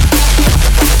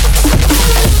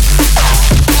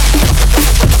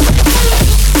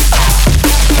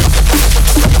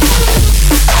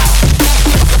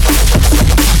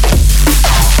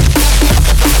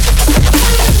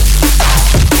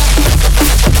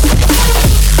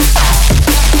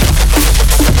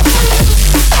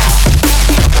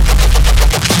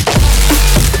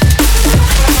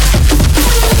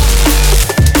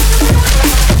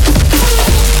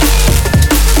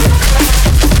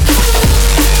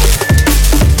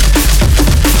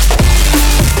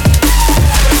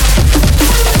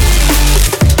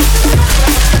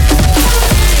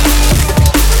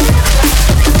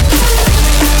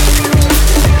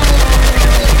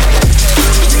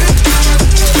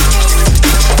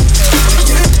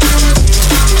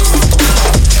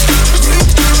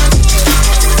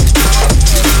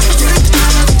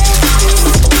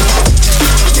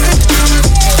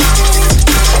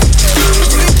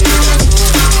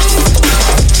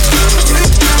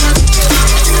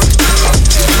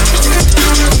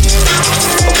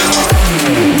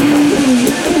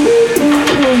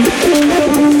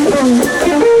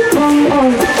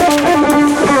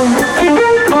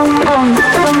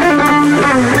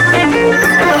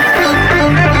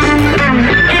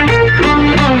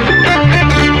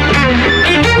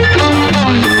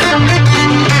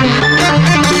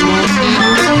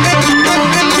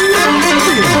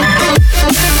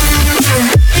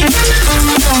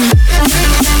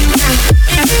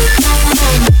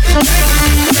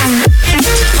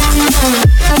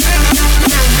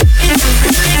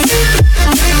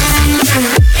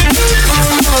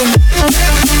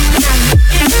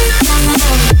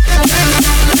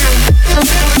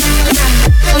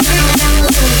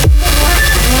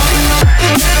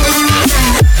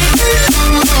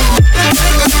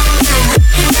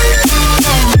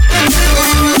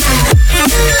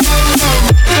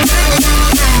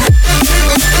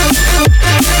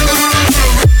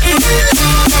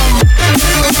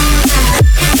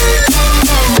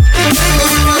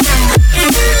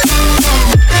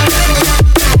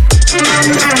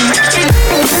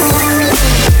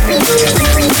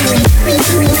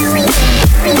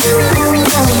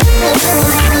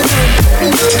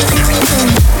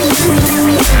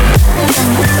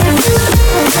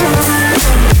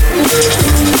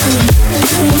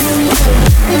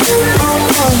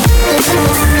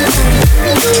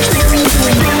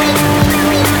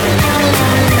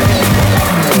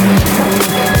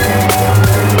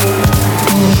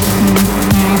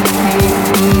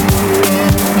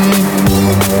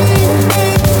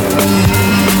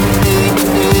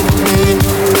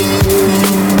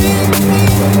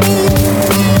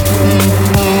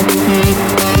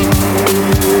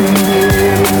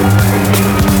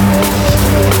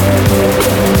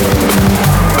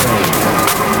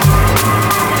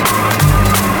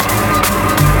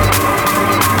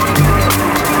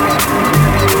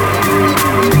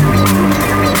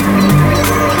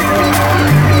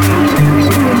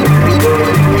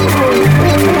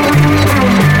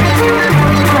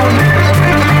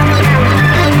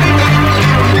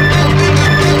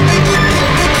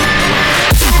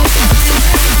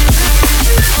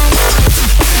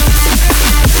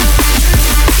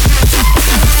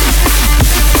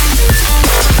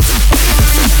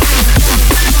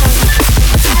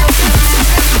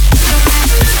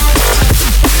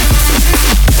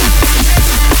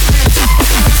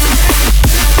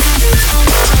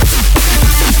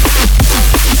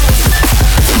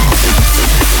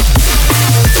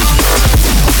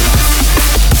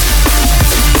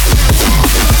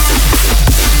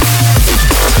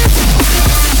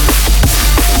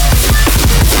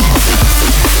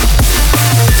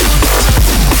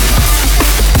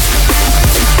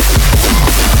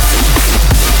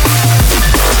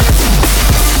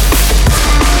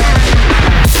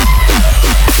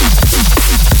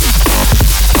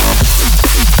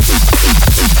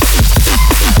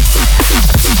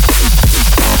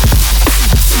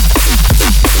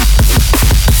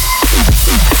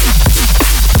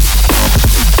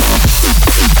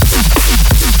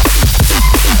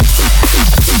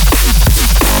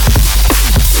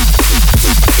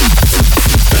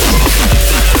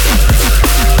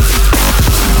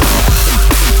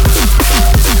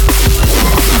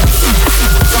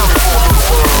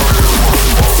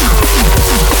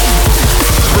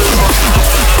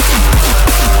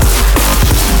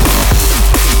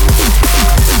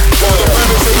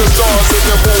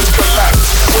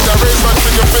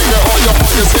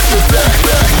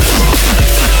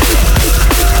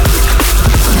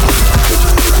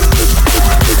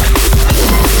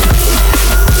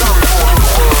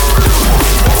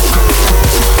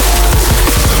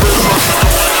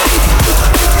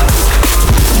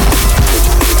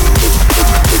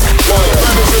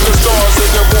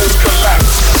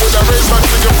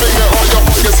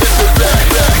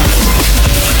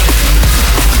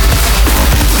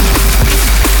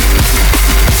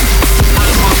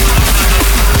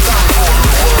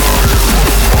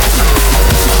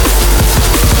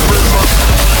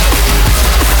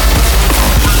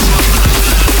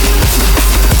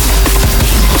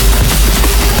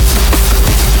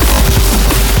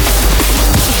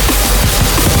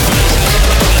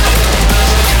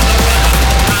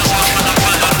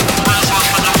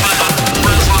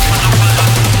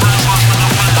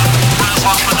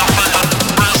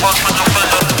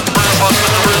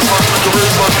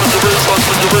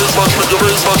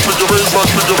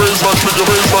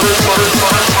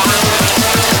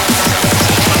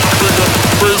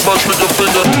 Raise my trigger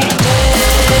finger.